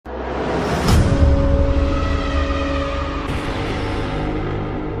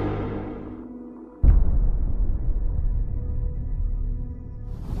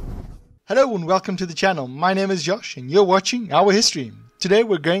Hello and welcome to the channel. My name is Josh and you're watching Our History. Today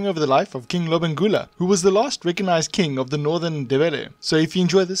we're going over the life of King Lobengula, who was the last recognized king of the Northern Ndebele. So if you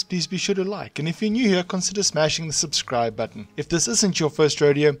enjoy this, please be sure to like, and if you're new here, consider smashing the subscribe button. If this isn't your first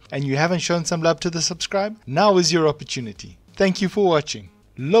rodeo and you haven't shown some love to the subscribe, now is your opportunity. Thank you for watching.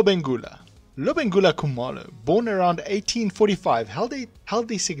 Lobengula Khumalo, born around 1845,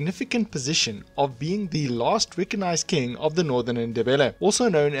 held a significant position of being the last recognized king of the Northern Ndebele, also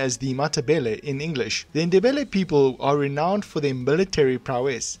known as the Matabele in English. The Ndebele people are renowned for their military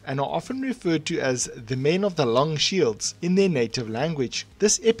prowess and are often referred to as the men of the long shields in their native language.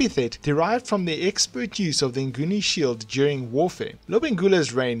 This epithet derived from their expert use of the Nguni shield during warfare.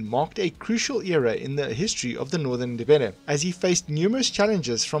 Lobengula's reign marked a crucial era in the history of the Northern Ndebele, as he faced numerous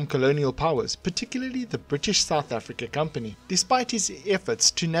challenges from colonial powers, particularly the British South Africa Company. Despite his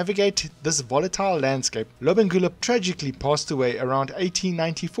efforts to navigate this volatile landscape, Lobengula tragically passed away around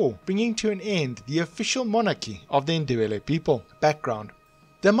 1894, bringing to an end the official monarchy of the Ndebele people. Background: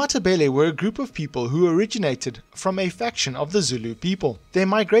 the Matabele were a group of people who originated from a faction of the Zulu people. They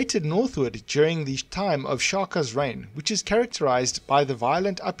migrated northward during the time of Shaka's reign, which is characterized by the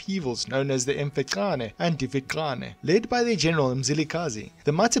violent upheavals known as the Mfecane and Divikane, led by their general Mzilikazi.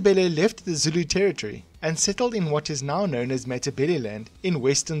 The Matabele left the Zulu territory and settled in what is now known as Matabele land in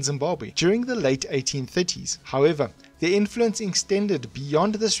western Zimbabwe during the late 1830s. However, their influence extended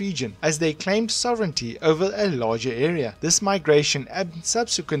beyond this region as they claimed sovereignty over a larger area. This migration and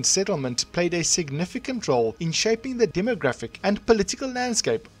subsequent settlement played a significant role in shaping the demographic and political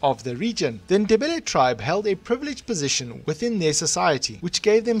landscape of the region. The Ndebele tribe held a privileged position within their society, which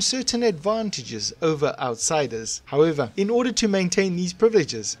gave them certain advantages over outsiders. However, in order to maintain these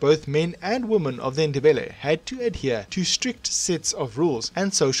privileges, both men and women of the Ndebele had to adhere to strict sets of rules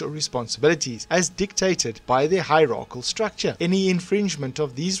and social responsibilities as dictated by their hierarchical structure. Any infringement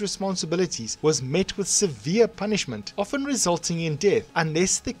of these responsibilities was met with severe punishment, often resulting in death,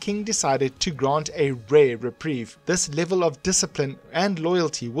 unless the king decided to grant a rare reprieve. This level of discipline and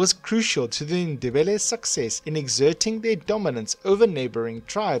loyalty was crucial to the Ndebele's success in exerting their dominance over neighboring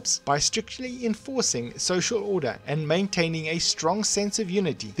tribes. By strictly enforcing social order and maintaining a strong sense of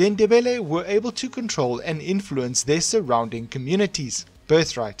unity, the Ndebele were able to control and influence their surrounding communities.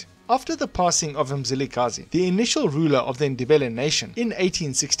 Birthright: after the passing of Mzilikazi, the initial ruler of the Ndebele nation, in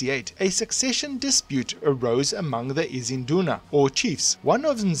 1868, a succession dispute arose among the Izinduna, or chiefs. One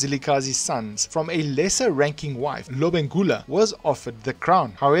of Mzilikazi's sons, from a lesser-ranking wife, Lobengula, was offered the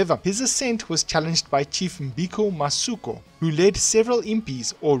crown. However, his ascent was challenged by Chief Mbiko Masuko, who led several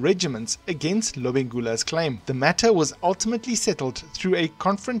impis or regiments against Lobengula's claim. The matter was ultimately settled through a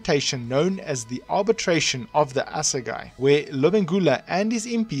confrontation known as the Arbitration of the Assegai, where Lobengula and his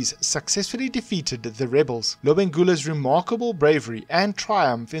impis successfully defeated the rebels. Lobengula's remarkable bravery and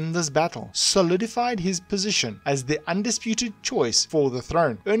triumph in this battle solidified his position as the undisputed choice for the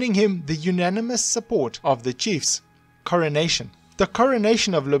throne, earning him the unanimous support of the chiefs. Coronation: the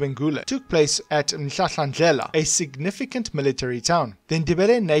coronation of Lobengula took place at Mhlahlandlela, a significant military town. The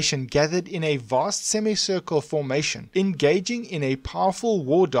Ndebele nation gathered in a vast semicircle formation, engaging in a powerful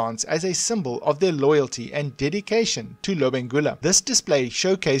war dance as a symbol of their loyalty and dedication to Lobengula. This display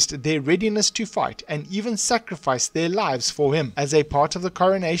showcased their readiness to fight and even sacrifice their lives for him. As a part of the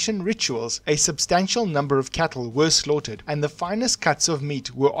coronation rituals, a substantial number of cattle were slaughtered, and the finest cuts of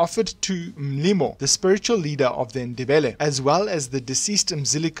meat were offered to Mlimo, the spiritual leader of the Ndebele, as well as the deceased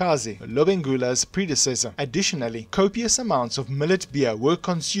Mzilikazi, Lobengula's predecessor. Additionally, copious amounts of millet beer were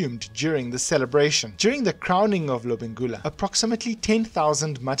consumed during the celebration. During the crowning of Lobengula, approximately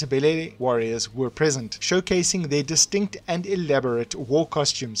 10,000 Matabele warriors were present, showcasing their distinct and elaborate war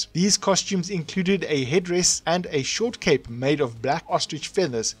costumes. These costumes included a headdress and a short cape made of black ostrich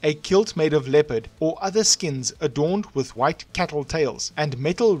feathers, a kilt made of leopard or other skins adorned with white cattle tails, and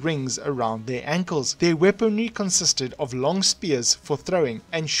metal rings around their ankles. Their weaponry consisted of long spears for throwing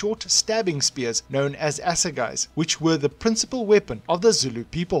and short stabbing spears known as assegais, which were the principal weapon of the Zulu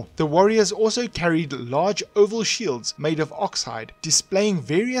people. The warriors also carried large oval shields made of oxhide, displaying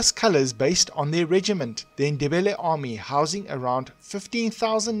various colors based on their regiment. The Ndebele army, housing around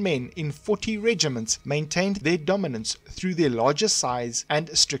 15,000 men in 40 regiments, maintained their dominance through their larger size and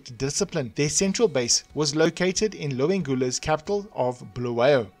strict discipline. Their central base was located in Lobengula's capital of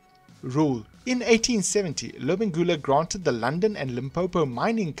Bulawayo. rule. In 1870, Lobengula granted the London and Limpopo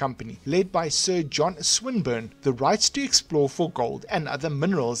Mining Company, led by Sir John Swinburne, the rights to explore for gold and other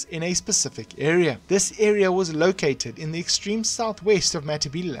minerals in a specific area. This area was located in the extreme southwest of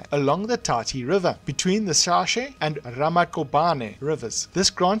Matabele, along the Tati River, between the Shashe and Ramakobane rivers.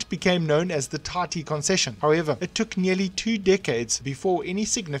 This grant became known as the Tati Concession. However, it took nearly 2 decades before any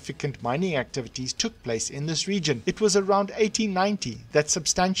significant mining activities took place in this region. It was around 1890 that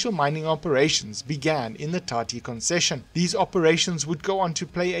substantial mining operations began in the Tati concession. These operations would go on to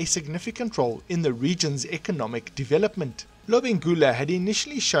play a significant role in the region's economic development. Lobengula had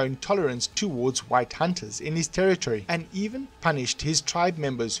initially shown tolerance towards white hunters in his territory and even punished his tribe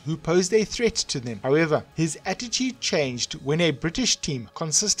members who posed a threat to them. However, his attitude changed when a British team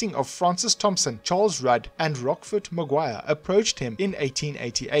consisting of Francis Thompson, Charles Rudd and Rockford Maguire approached him in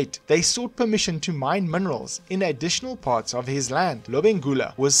 1888. They sought permission to mine minerals in additional parts of his land.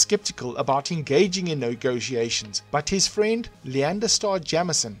 Lobengula was skeptical about engaging in negotiations, but his friend Leander Starr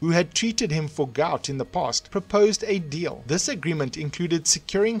Jamison, who had treated him for gout in the past, proposed a deal. This agreement included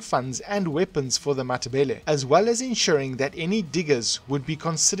securing funds and weapons for the Matabele, as well as ensuring that any diggers would be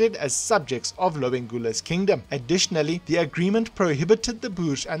considered as subjects of Lobengula's kingdom. Additionally, the agreement prohibited the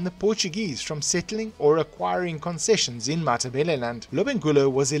Boers and the Portuguese from settling or acquiring concessions in Matabele land.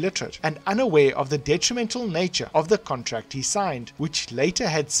 Lobengula was illiterate and unaware of the detrimental nature of the contract he signed, which later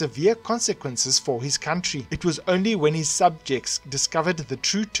had severe consequences for his country. It was only when his subjects discovered the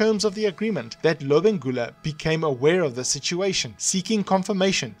true terms of the agreement that Lobengula became aware of the situation. Seeking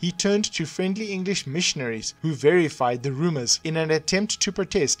confirmation, he turned to friendly English missionaries who verified the rumors. In an attempt to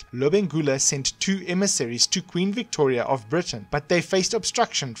protest, Lobengula sent 2 emissaries to Queen Victoria of Britain, but they faced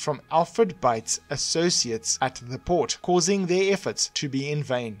obstruction from Alfred Bytes' associates at the port, causing their efforts to be in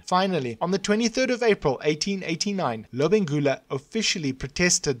vain. Finally, on the 23rd of April 1889, Lobengula officially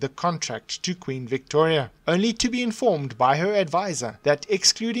protested the contract to Queen Victoria, only to be informed by her advisor that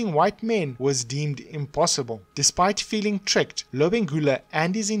excluding white men was deemed impossible. Despite feeling tricked, Lobengula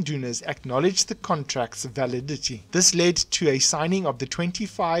and his indunas acknowledged the contract's validity. This led to a signing of the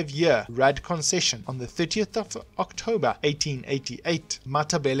 25-year Rudd concession on the 30th of October 1888.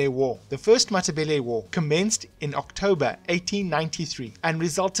 Matabele War. The First Matabele War commenced in October 1893 and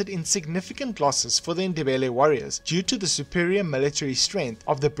resulted in significant losses for the Ndebele warriors due to the superior military strength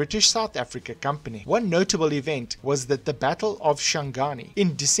of the British South Africa Company. One notable event was that the Battle of Shangani.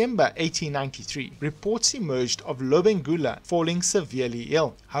 In December 1893, reports emerged of Lobengula falling severely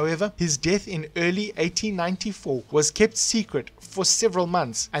ill. However, his death in early 1894 was kept secret for several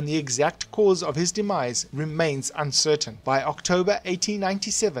months, and the exact cause of his demise remains uncertain. By October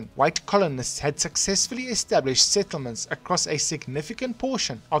 1897, white colonists had successfully established settlements across a significant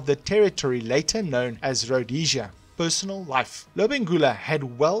portion of the territory later known as Rhodesia. Personal life. Lobengula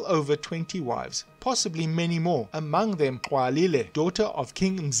had well over 20 wives, possibly many more, among them Kwalile, daughter of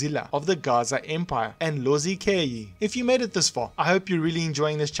King Mzila of the Gaza Empire, and Lozi Keyi. If you made it this far, I hope you're really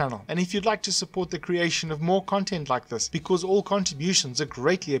enjoying this channel, and if you'd like to support the creation of more content like this, because all contributions are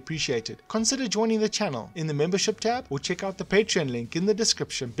greatly appreciated, consider joining the channel in the membership tab or check out the Patreon link in the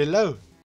description below.